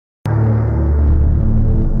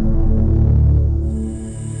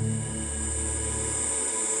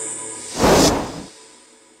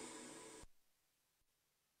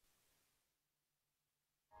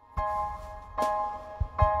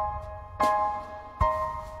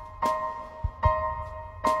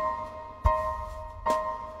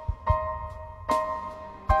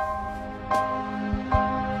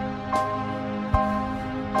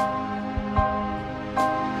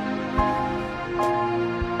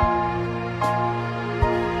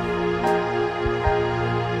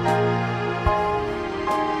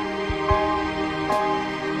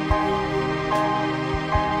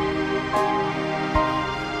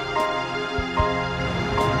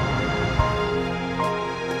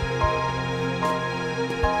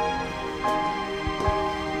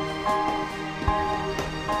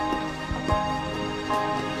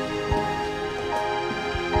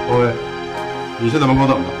你先在门口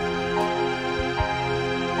等着。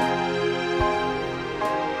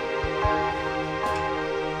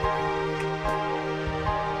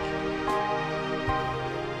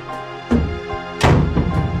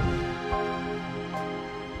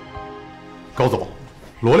高总，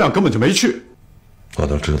罗亮根本就没去。我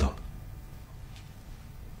都知道。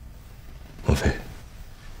莫非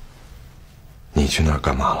你去那儿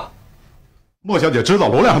干嘛了？莫小姐知道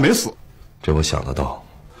罗亮还没死，这我想得到。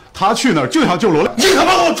她去那儿就想救罗亮。你他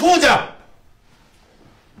妈给我出去！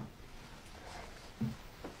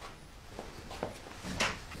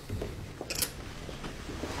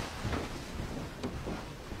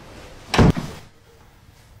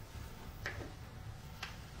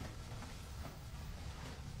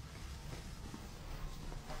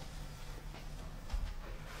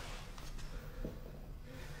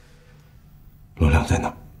罗亮在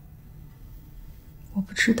哪？我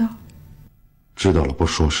不知道。知道了不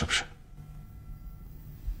说是不是？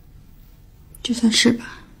就算是吧。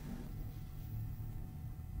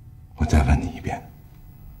我再问你一遍，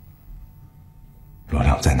罗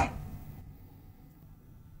亮在哪儿？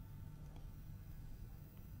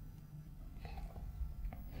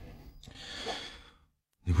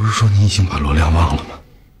你不是说你已经把罗亮忘了吗？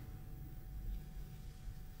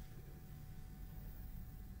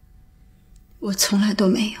我从来都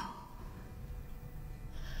没有。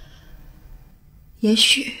也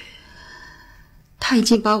许他已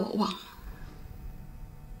经把我忘了，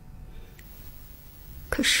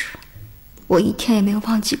可是我一天也没有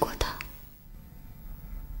忘记过他。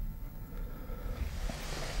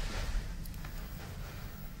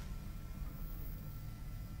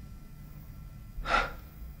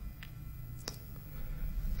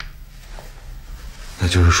那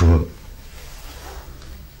就是说，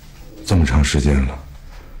这么长时间了，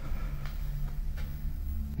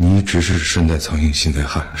你一直是身在曹营心在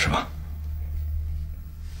汉，是吧？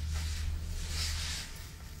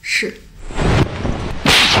是。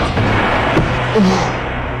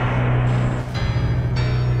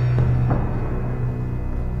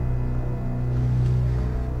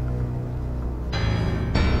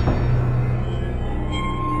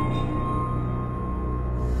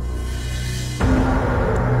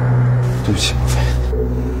对不起，莫非。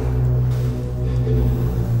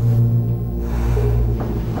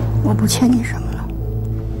我不欠你什么了。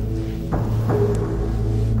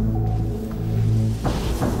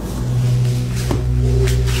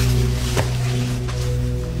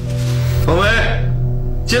冯威，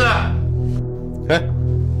进来。哎，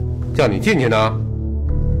叫你进去呢。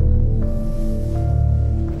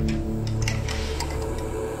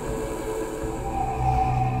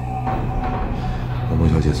把莫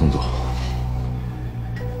小姐送走。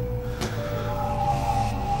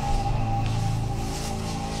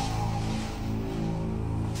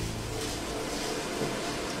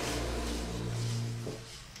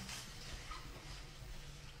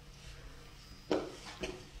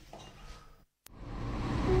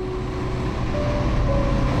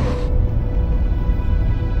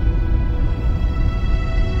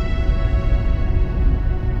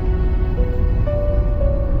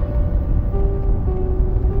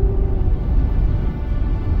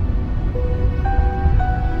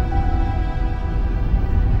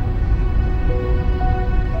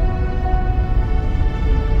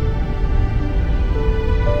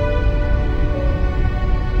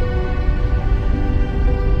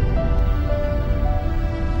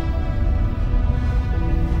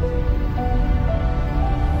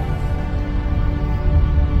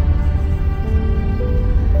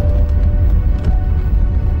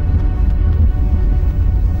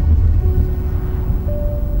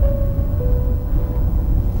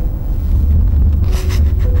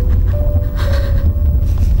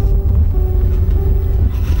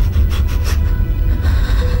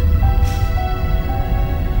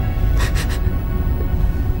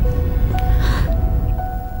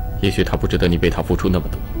也许他不值得你为他付出那么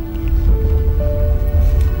多。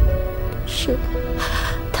是的，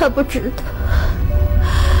他不值得。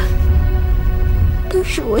但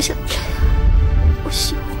是我想这样，我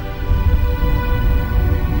喜欢。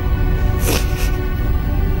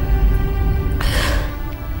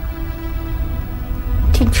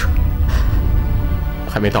停车。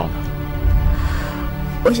还没到呢。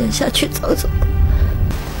我想下去走走。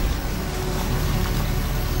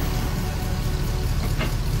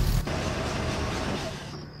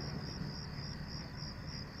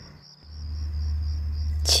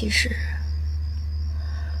其实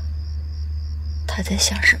他在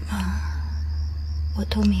想什么，我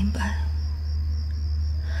都明白。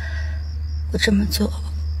我这么做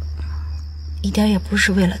一点也不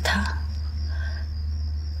是为了他，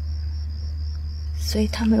所以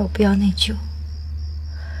他没有必要内疚。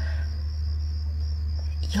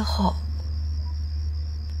以后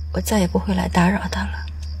我再也不会来打扰他了。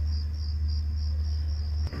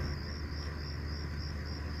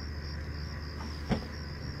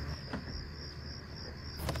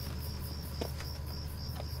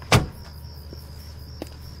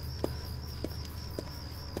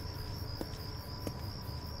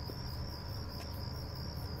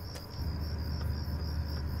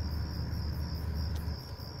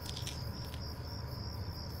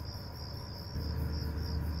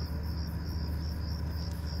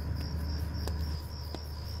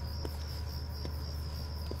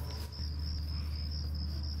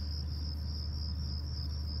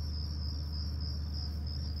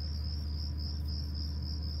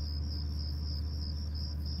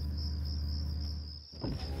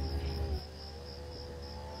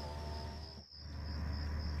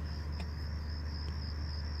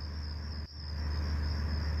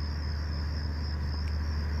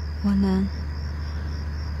我能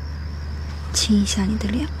亲一下你的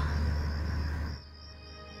脸吗？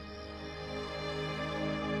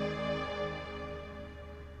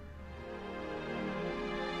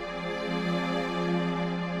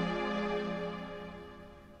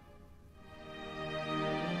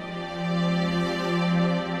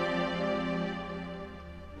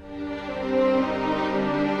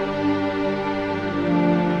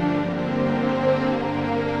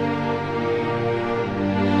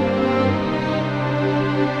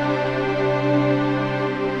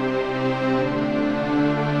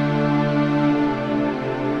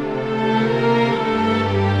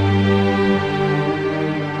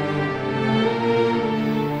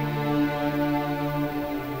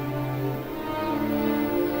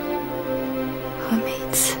和每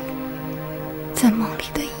一次在梦里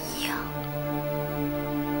的一样。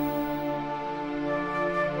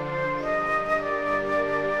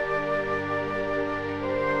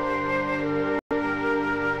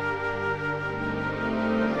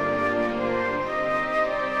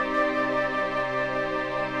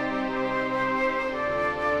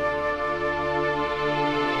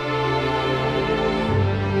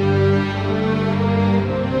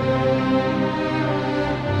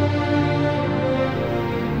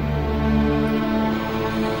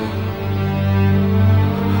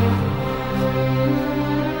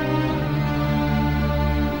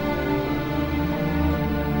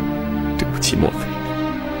莫非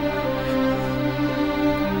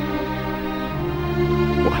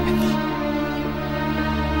我爱你？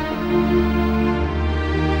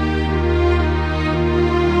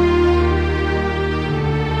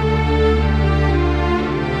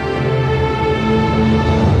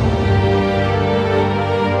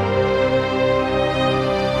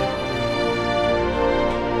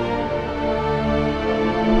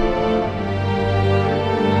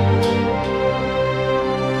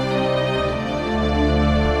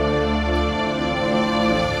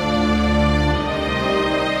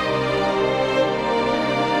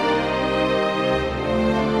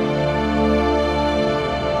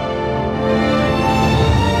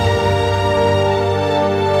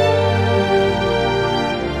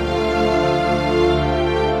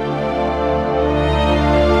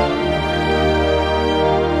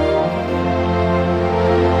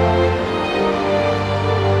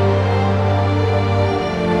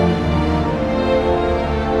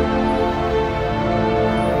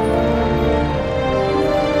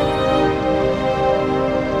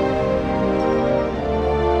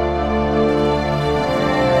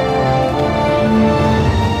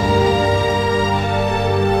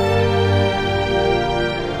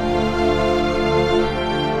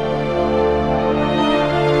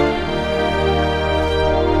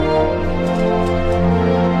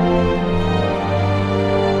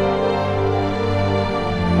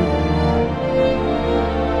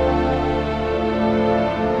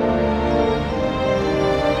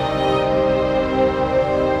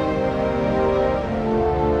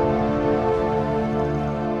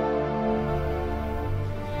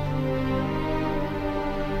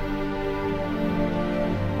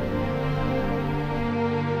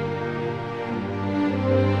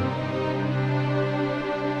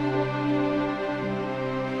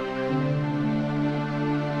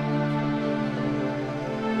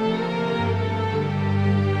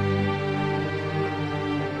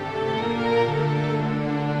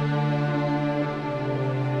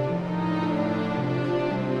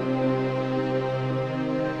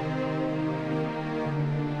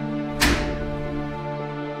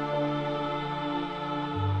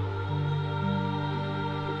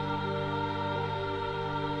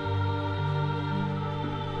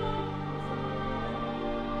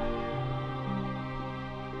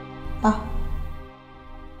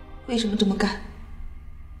为什么这么干？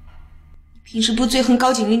你平时不最恨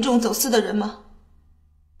高景林这种走私的人吗？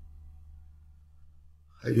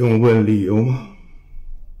还用问理由吗？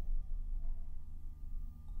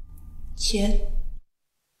钱。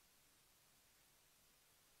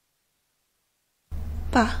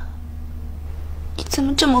爸，你怎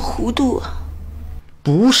么这么糊涂啊？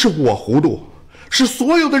不是我糊涂，是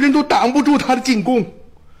所有的人都挡不住他的进攻。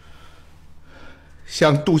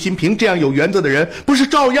像杜新平这样有原则的人，不是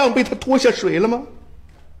照样被他拖下水了吗？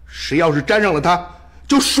谁要是沾上了他，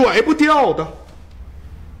就甩不掉的。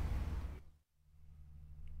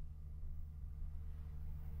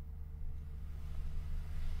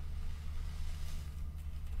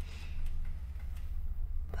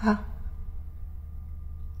爸，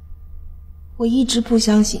我一直不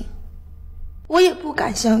相信，我也不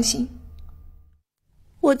敢相信，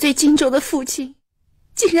我最敬重的父亲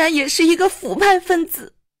竟然也是一个腐败分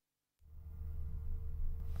子。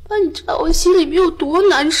爸，你知道我心里面有多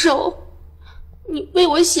难受，你为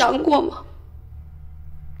我想过吗？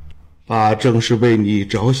爸正是为你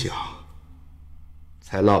着想，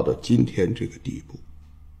才落到今天这个地步。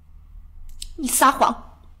你撒谎！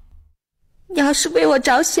你要是为我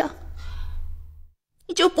着想，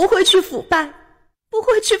你就不会去腐败，不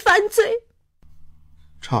会去犯罪。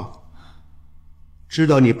畅，知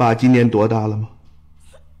道你爸今年多大了吗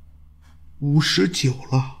？59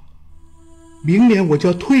了，明年我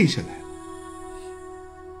就要退下来了。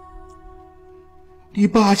你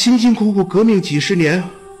爸辛辛苦苦革命几十年，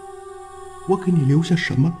我给你留下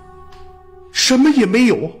什么了？什么也没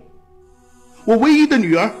有。我唯一的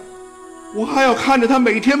女儿，我还要看着她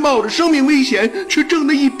每天冒着生命危险去挣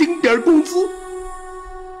那一丁点工资，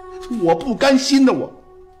我不甘心的。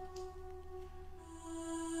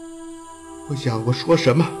我想我说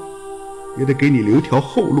什么也得给你留条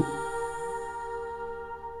后路，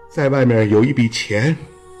在外面有一笔钱，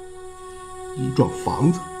一幢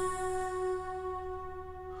房子，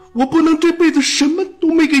我不能这辈子什么都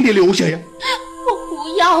没给你留下呀。我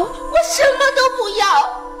不要，我什么都不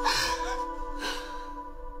要。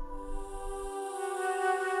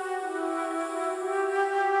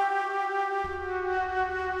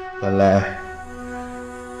本来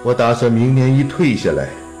我打算明年一退下来，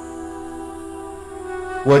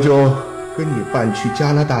我就跟你办去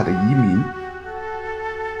加拿大的移民。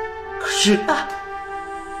可是爸，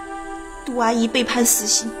杜阿姨被判死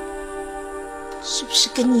刑，是不是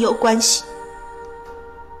跟你有关系？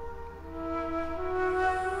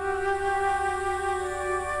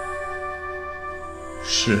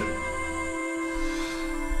是。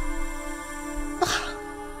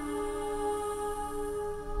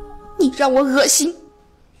你让我恶心。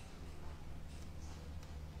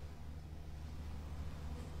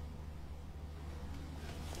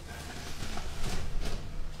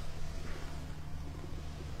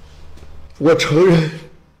我承认，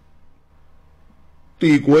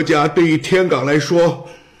对国家，对于天港来说，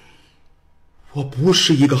我不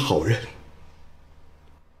是一个好人，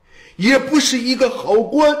也不是一个好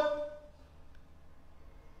官。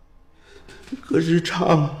可是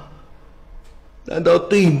畅，难道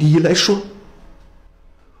对你来说，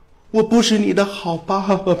我不是你的好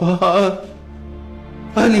爸爸吗？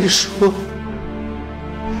按理说，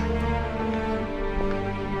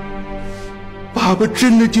爸爸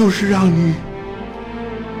真的就是让你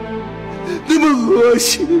那么恶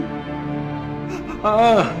心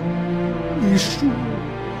啊！你说。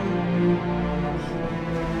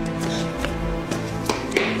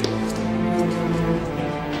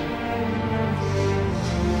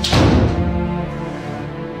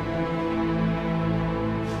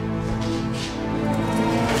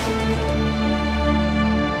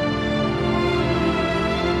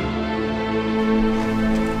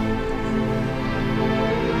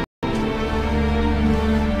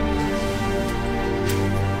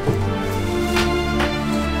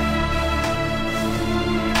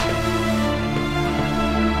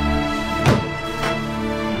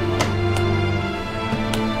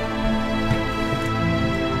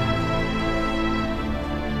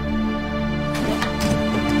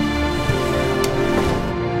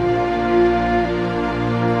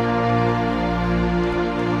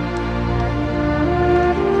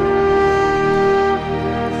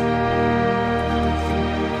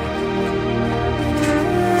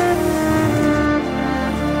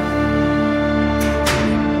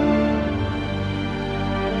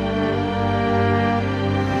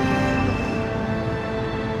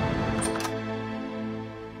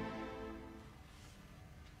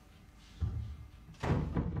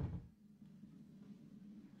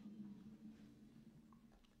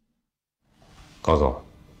高总，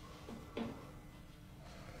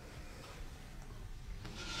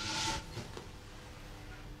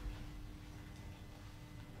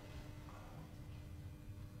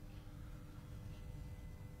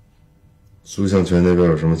苏向全那边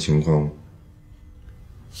有什么情况吗？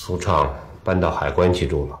苏畅搬到海关去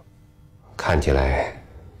住了，看起来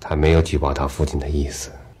他没有举报他父亲的意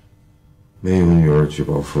思。没有女儿举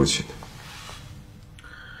报父亲的。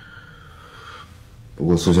不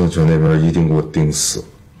过苏向全那边一定给我盯死，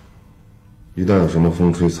一旦有什么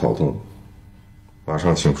风吹草动，马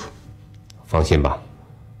上清楚。放心吧，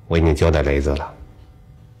我已经交代雷子了。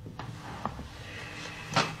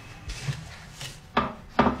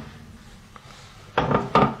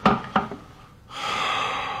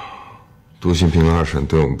杜新平二审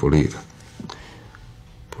对我们不利的，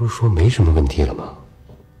不是说没什么问题了吗？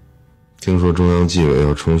听说中央纪委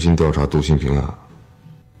要重新调查杜新平案，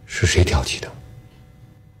是谁挑起的？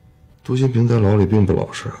杜新平在牢里并不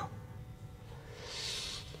老实啊。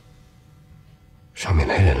上面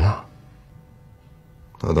来人了？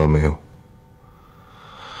那倒没有，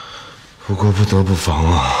不过不得不防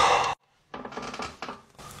啊。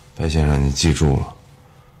白先生，你记住了，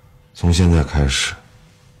从现在开始，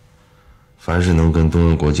凡是能跟东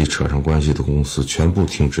润国际扯上关系的公司，全部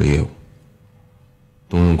停止业务。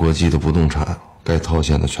东润国际的不动产该套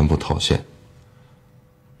现的全部套现。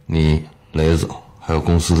你、雷子还有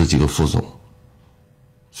公司的几个副总，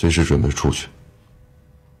随时准备出去。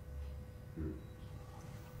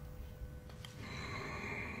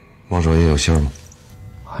王守业有信儿吗？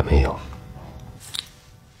还没有。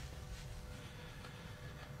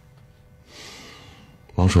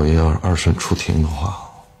王守业要是二审出庭的话，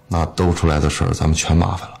那兜出来的事儿咱们全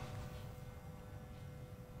麻烦了。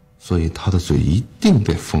所以他的嘴一定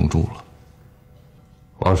得封住了。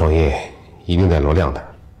王守业一定在罗亮那儿，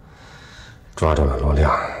抓住了罗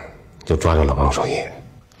亮，就抓住了王守业。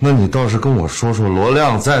那你倒是跟我说说罗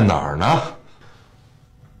亮在哪儿呢？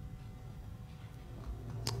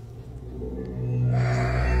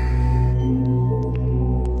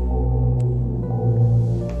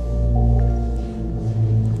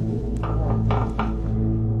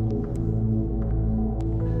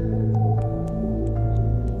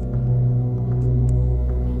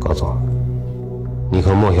高总，你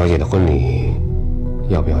和莫小姐的婚礼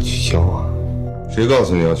要不要取消啊？谁告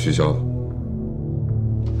诉你要取消的？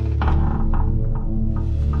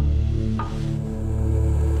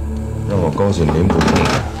让我高锦林不痛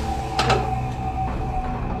快，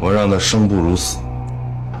我让他生不如死。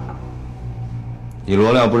你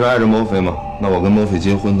罗亮不是爱着莫非吗？那我跟莫非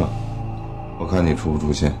结婚呢，我看你出不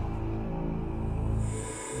出现。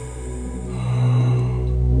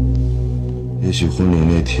也许婚礼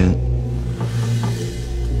那天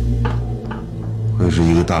会是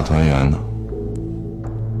一个大团圆呢。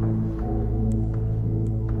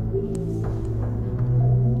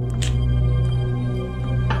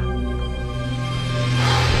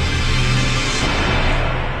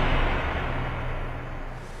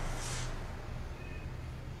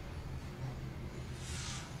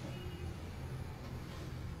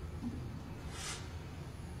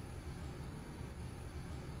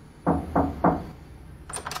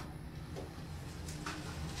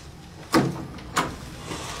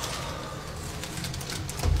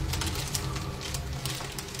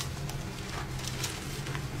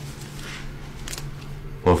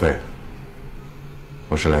莫非，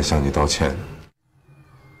我是来向你道歉的。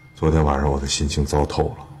昨天晚上我的心情糟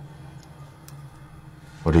透了。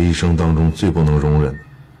我这一生当中最不能容忍，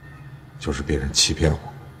就是别人欺骗我。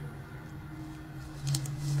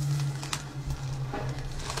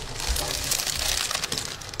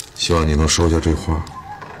希望你能收下这话，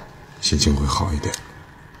心情会好一点。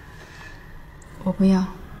我不要。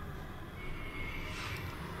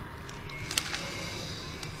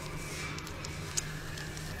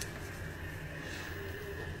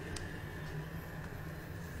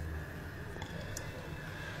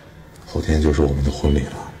后天就是我们的婚礼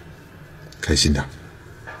了，开心点。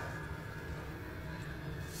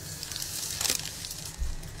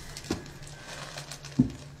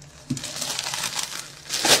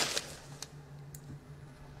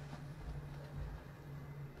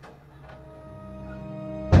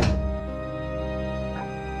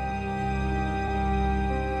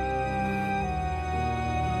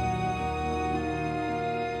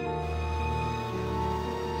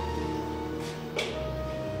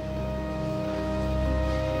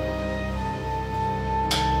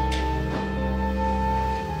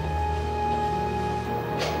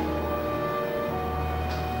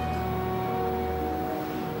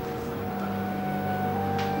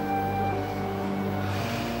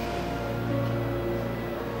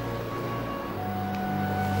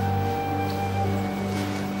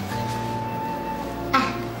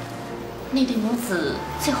那对母子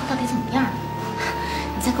最后到底怎么样？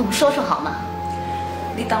你再跟我们说说好吗？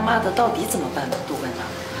你当妈的到底怎么办呢，杜馆长？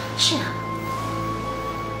是啊，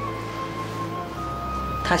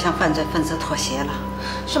他向犯罪分子妥协了。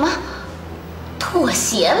什么？妥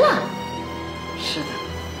协了？是的，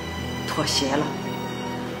妥协了。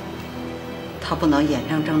他不能眼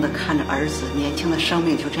睁睁地看着儿子年轻的生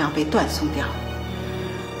命就这样被断送掉。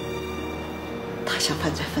他向犯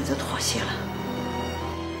罪分子妥协了。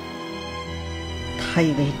他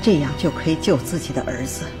以为这样就可以救自己的儿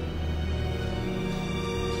子，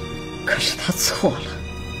可是他错了。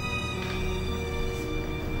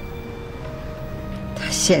他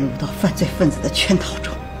陷入到犯罪分子的圈套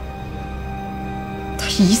中，他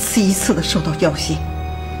一次一次地受到要挟，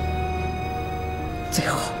最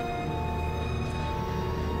后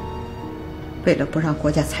为了不让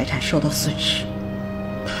国家财产受到损失，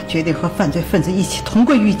他决定和犯罪分子一起同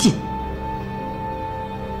归于尽。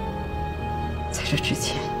在这之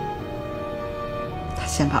前，他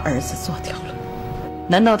先把儿子做掉了。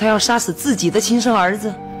难道他要杀死自己的亲生儿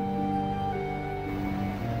子？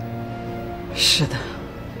是的，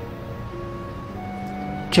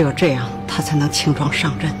只有这样，他才能轻装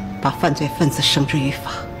上阵，把犯罪分子绳之于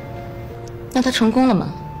法。那他成功了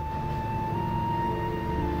吗？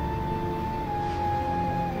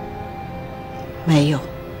没有，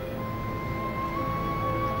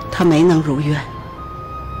他没能如愿。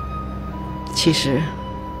其实，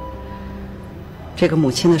这个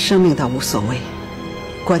母亲的生命倒无所谓，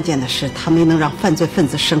关键的是他没能让犯罪分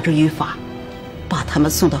子绳之于法，把他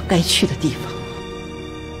们送到该去的地方。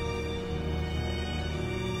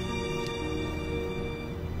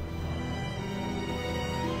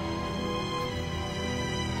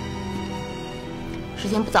时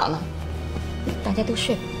间不早了，大家都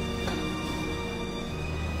睡。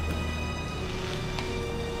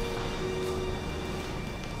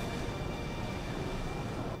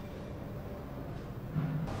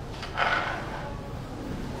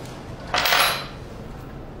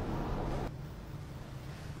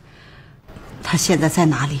他现在在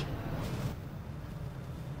哪里？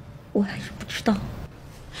我还是不知道。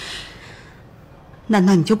难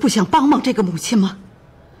道你就不想帮帮这个母亲吗？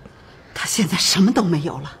她现在什么都没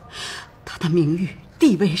有了，她的名誉、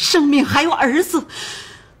地位、生命，还有儿子，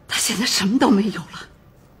她现在什么都没有了。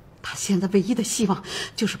她现在唯一的希望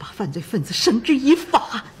就是把犯罪分子绳之以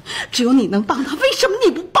法。只有你能帮她，为什么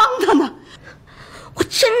你不帮她呢？我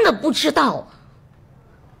真的不知道。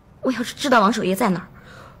我要是知道王守业在哪儿，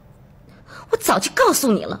我早就告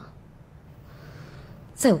诉你了。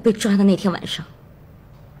在我被抓的那天晚上，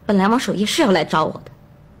本来王守业是要来找我的，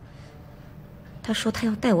他说他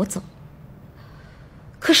要带我走，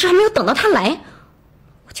可是还没有等到他来，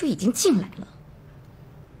我就已经进来了。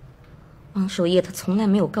王守业他从来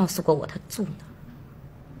没有告诉过我他住哪儿。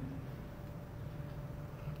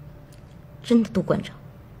真的，杜馆长，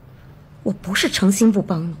我不是诚心不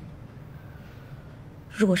帮你。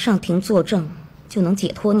如果上庭作证就能解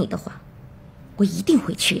脱你的话，我一定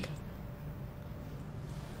会去的。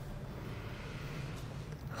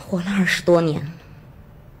活了20多年，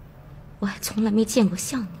我还从来没见过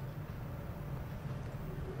像你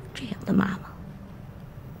这样的妈妈。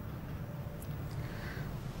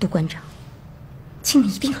杜馆长，请你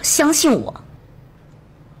一定要相信我。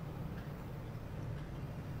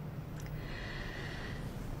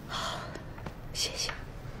好，谢谢。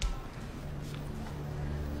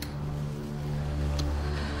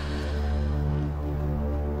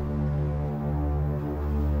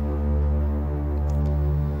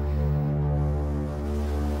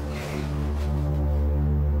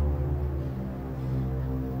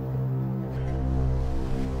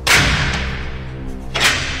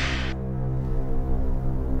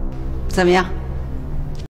怎么样？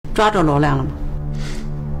抓着罗亮了吗？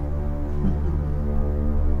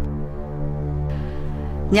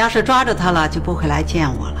你要是抓着他了，就不会来见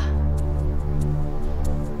我了。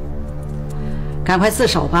赶快自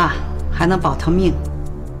首吧，还能保条命。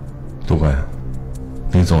杜官，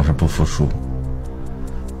你总是不服输。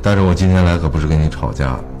但是我今天来可不是跟你吵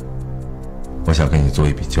架的，我想跟你做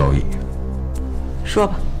一笔交易。说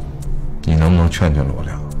吧。你能不能劝劝罗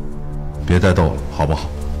亮，别再斗了，好不好？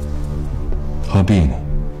何必呢？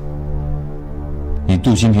你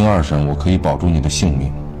杜新平2审，我可以保住你的性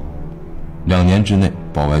命，2年之内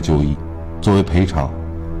保外就医。作为赔偿，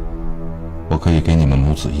我可以给你们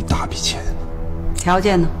母子一大笔钱。条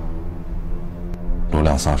件呢？罗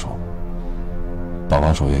亮撒手，把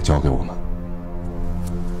王守业交给我们。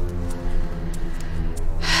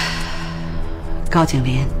高景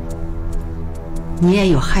林，你也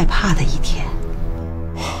有害怕的一天。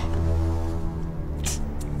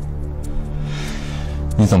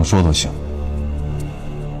你怎么说都行。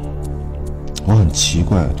我很奇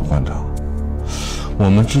怪，杜馆长，我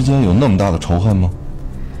们之间有那么大的仇恨吗？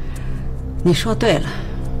你说对了，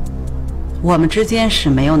我们之间是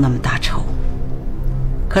没有那么大仇，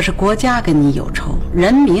可是国家跟你有仇，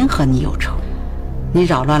人民和你有仇。你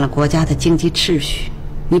扰乱了国家的经济秩序，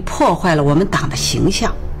你破坏了我们党的形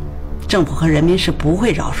象，政府和人民是不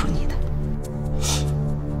会饶恕你的。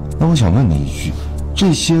那我想问你一句，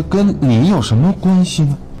这些跟你有什么关系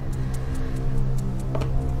呢？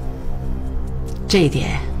这一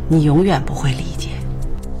点你永远不会理解。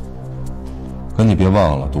可你别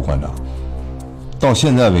忘了，杜馆长，到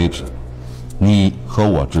现在为止，你和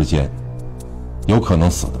我之间有可能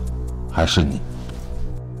死的还是你。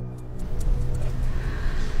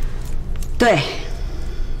对，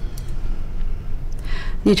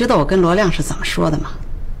你知道我跟罗亮是怎么说的吗？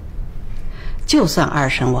就算二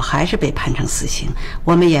审我还是被判成死刑，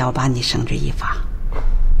我们也要把你绳之以法。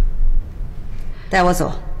带我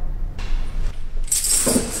走。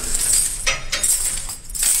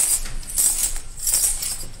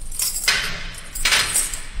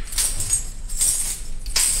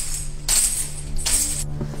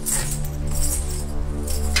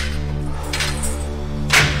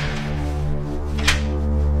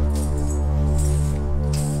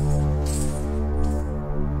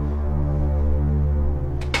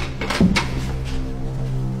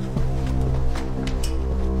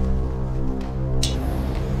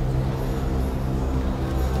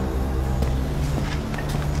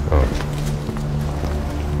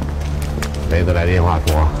雷子来电话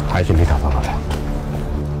说还是没找到罗亮。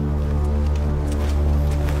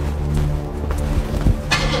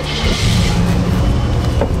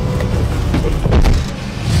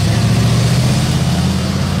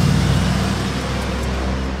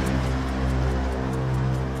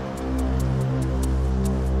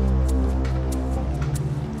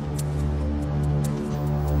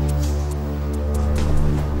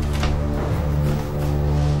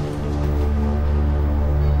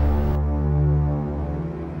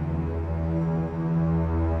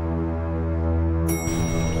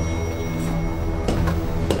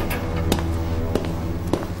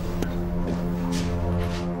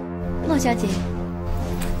骆小姐，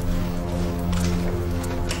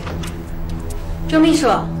周秘书，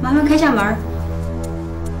麻烦开下门。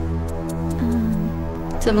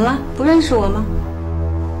怎么了？不认识我吗？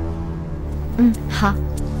好。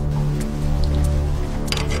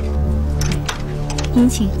您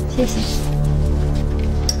请，谢谢。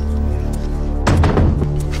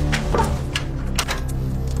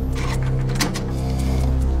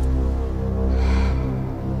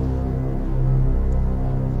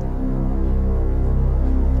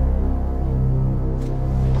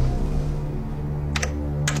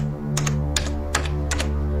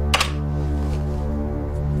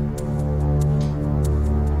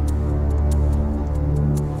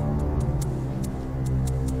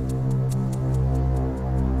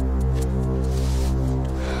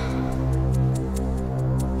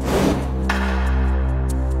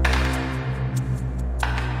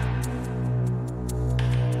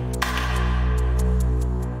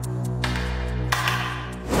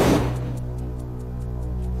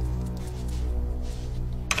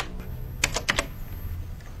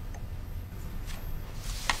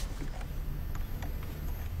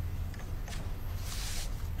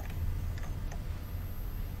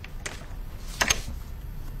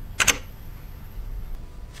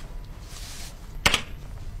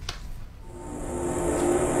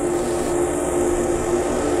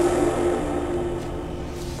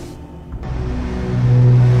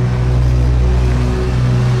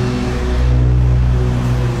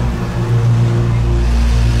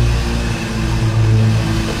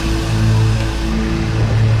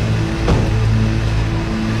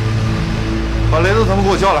把雷子他们给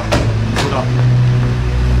我叫来。知道。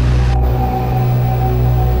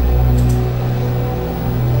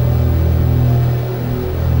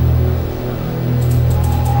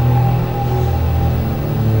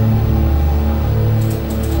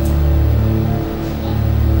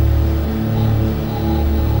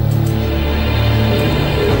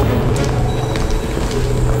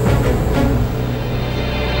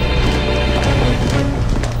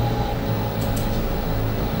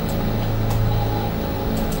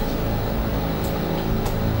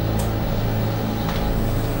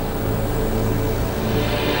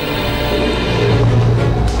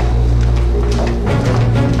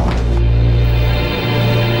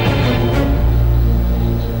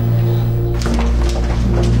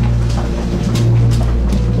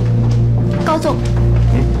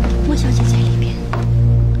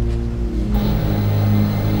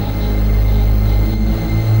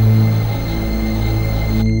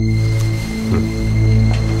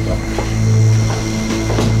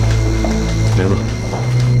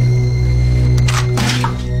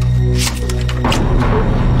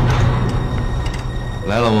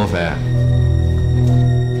梅，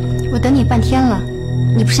我等你半天了，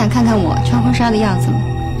你不想看看我穿婚纱的样子吗？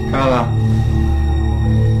看了。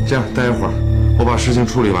这样，待一会儿，我把事情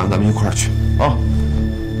处理完，咱们一块儿去啊。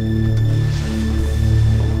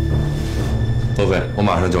多飞，我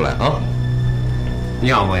马上就来啊。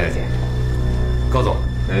你好，莫小姐。高总，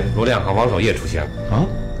罗亮和王守业出现了。啊？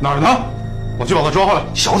哪儿呢？我去把他抓回来。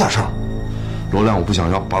小点声。罗亮，我不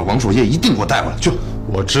想要，把王守业一定给我带回来。去。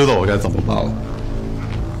我知道我该怎么办了。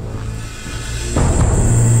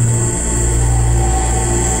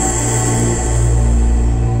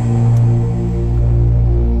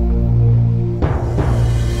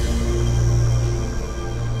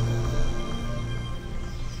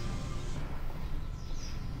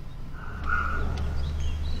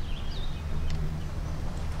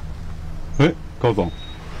哎，高总，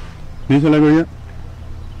您先来根烟。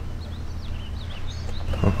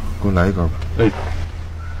好，给我来一根吧。哎，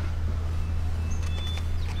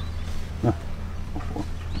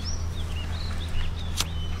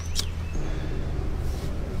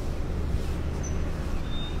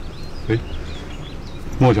哎，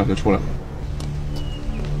莫小姐出来了。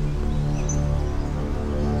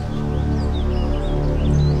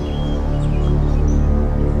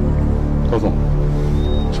高总，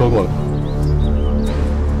车过来。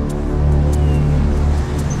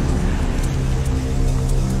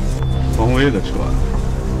王威的车。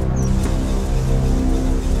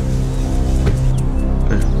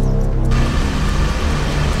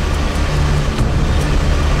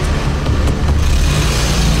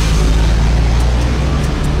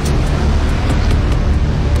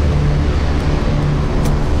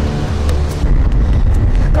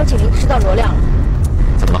高启林知道罗亮了。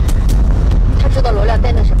怎么了？他知道罗亮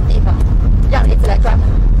待在什么地方，让雷子来抓他。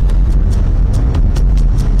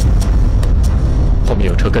后面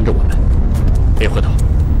有车跟着我们，别回头。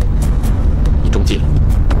你中计了，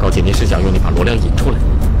高启林是想用你把罗亮引出来。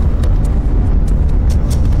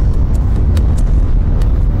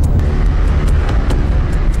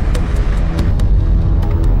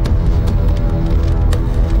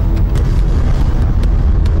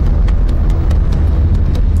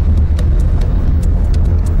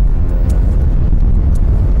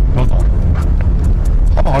高总，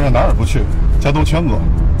他们好像哪儿也不去，家都圈子。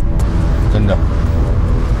跟着。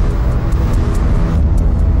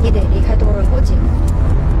你得离开东润国际。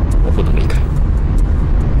我不能离开，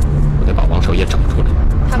我得把王守业找出来。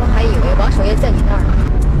他们还以为王守业在你那儿呢。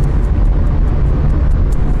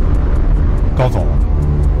高总，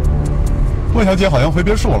莫小姐好像回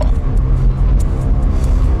别墅了。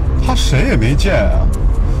她谁也没见啊，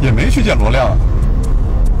也没去见罗亮啊。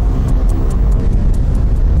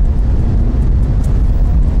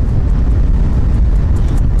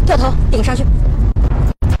掉头顶上去。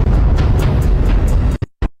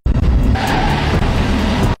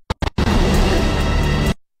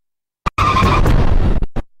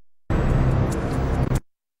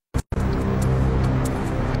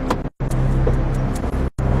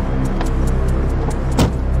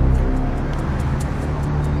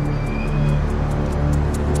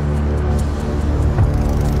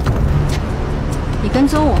你跟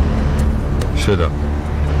踪我？是的。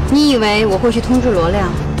你以为我会去通知罗亮？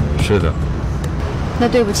是的。那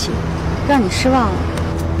对不起，让你失望了。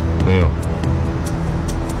没有，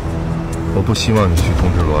我不希望你去通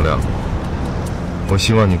知罗亮，我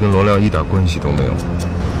希望你跟罗亮一点关系都没有。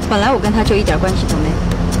本来我跟他就一点关系都没有。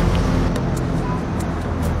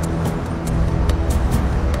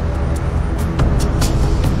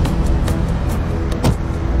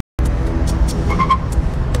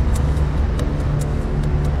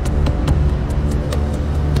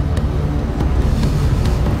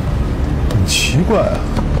奇怪啊，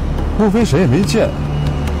莫非谁也没见，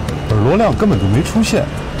而罗亮根本就没出现。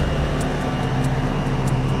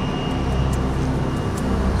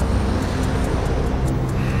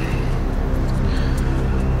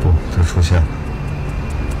不，他出现了。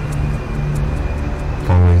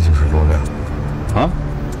方威就是罗亮。啊？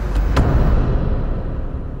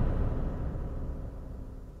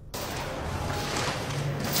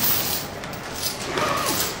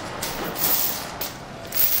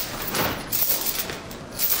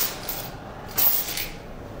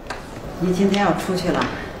你今天要出去了？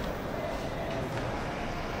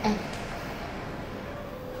哎，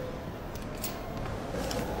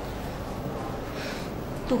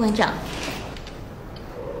杜馆长，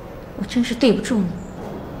我真是对不住你，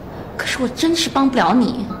可是我真是帮不了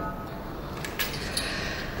你。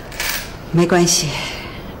没关系，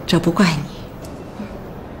这不怪你。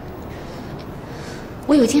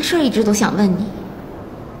我有件事一直都想问你，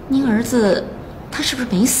您儿子他是不是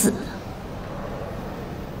没死？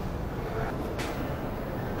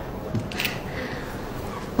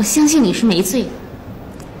我相信你是没罪的，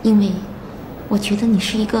因为我觉得你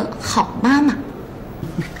是一个好妈妈。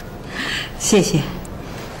谢谢。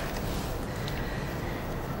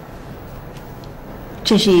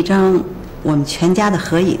这是一张我们全家的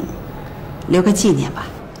合影，留个纪念吧。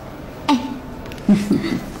哎，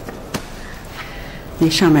那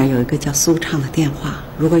上面有一个叫苏畅的电话，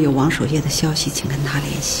如果有王守业的消息，请跟他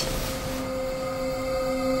联系。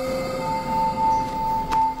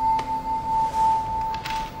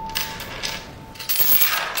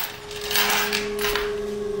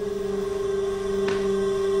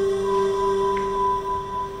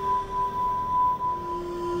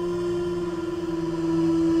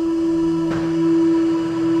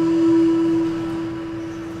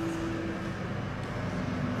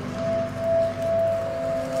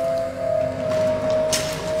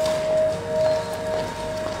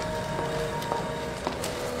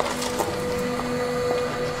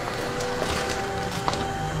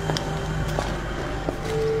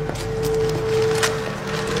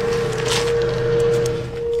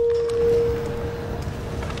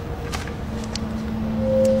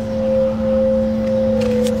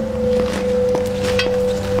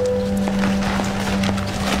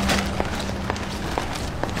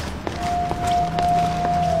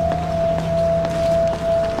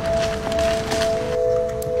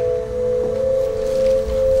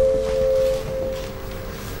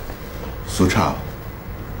苏畅，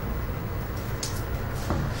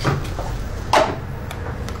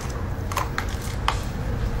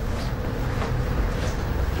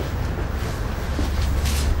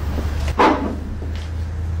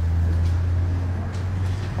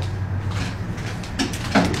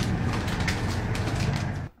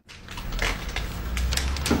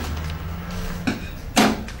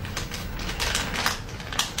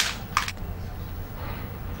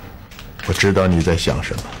我知道你在想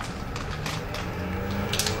什么。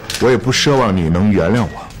我也不奢望你能原谅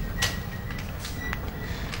我，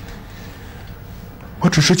我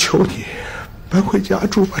只是求你搬回家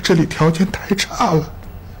住吧，这里条件太差了。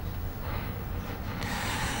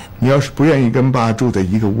你要是不愿意跟爸住在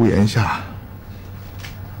一个屋檐下，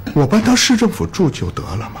我搬到市政府住就得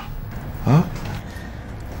了嘛，啊？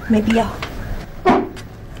没必要。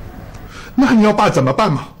那你要爸怎么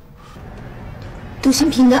办嘛？杜新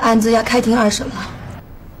平的案子要开庭2审了。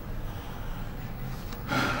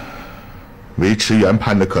维持原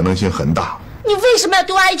判的可能性很大。你为什么要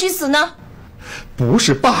杜阿姨去死呢？不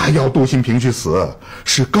是爸要杜新平去死，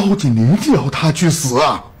是高锦林要他去死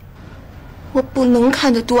啊！我不能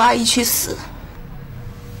看着杜阿姨去死。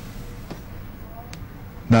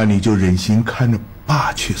那你就忍心看着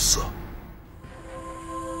爸去死？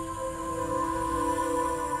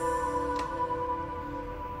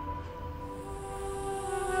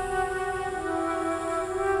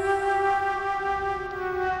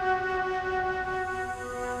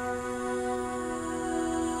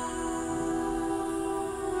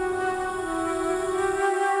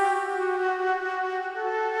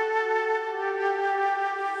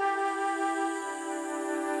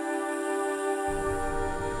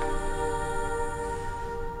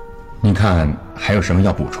您看还有什么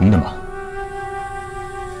要补充的吗？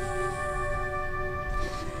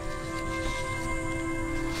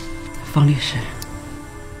方律师，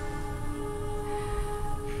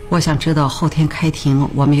我想知道后天开庭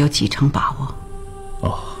我们有几成把握？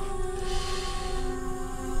哦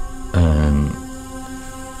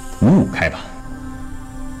，5-5开吧。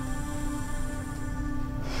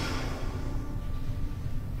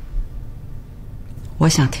我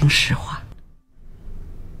想听实话。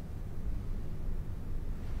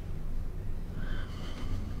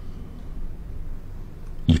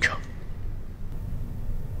1成。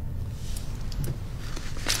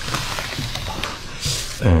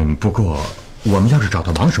不过我们要是找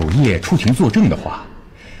到王守业出庭作证的话，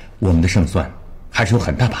我们的胜算还是有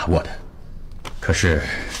很大把握的。可是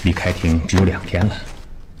离开庭只有2天了，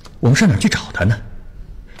我们上哪儿去找他呢？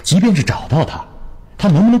即便是找到他，他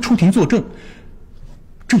能不能出庭作证，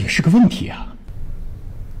这也是个问题啊。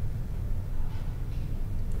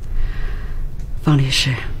方律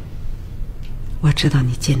师，我知道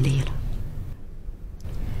你尽力了，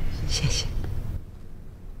谢谢。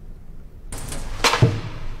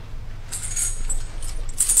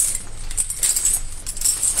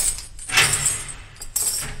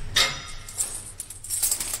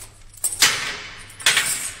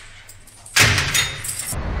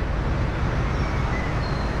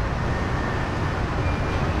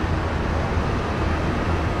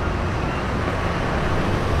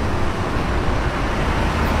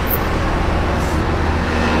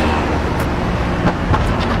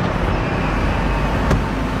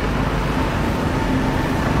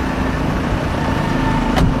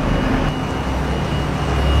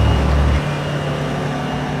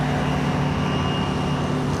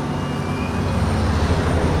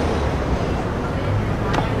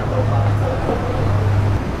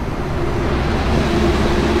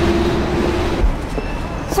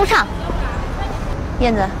苏畅，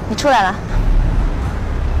燕子，你出来了。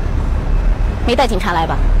没带警察来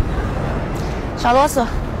吧？少啰嗦，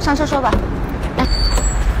上车说吧。来，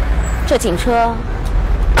这警车，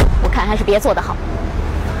我看还是别坐的好。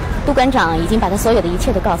杜馆长已经把他所有的一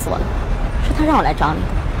切都告诉我了，说他让我来找你。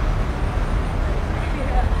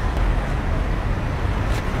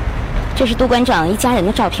这是杜馆长一家人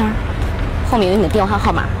的照片，后面有你的电话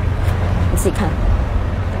号码，你自己看。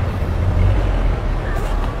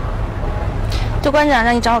杜馆长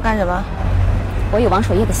让你找我干什么？我有王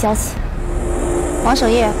守业的消息。王守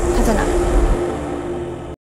业他在哪？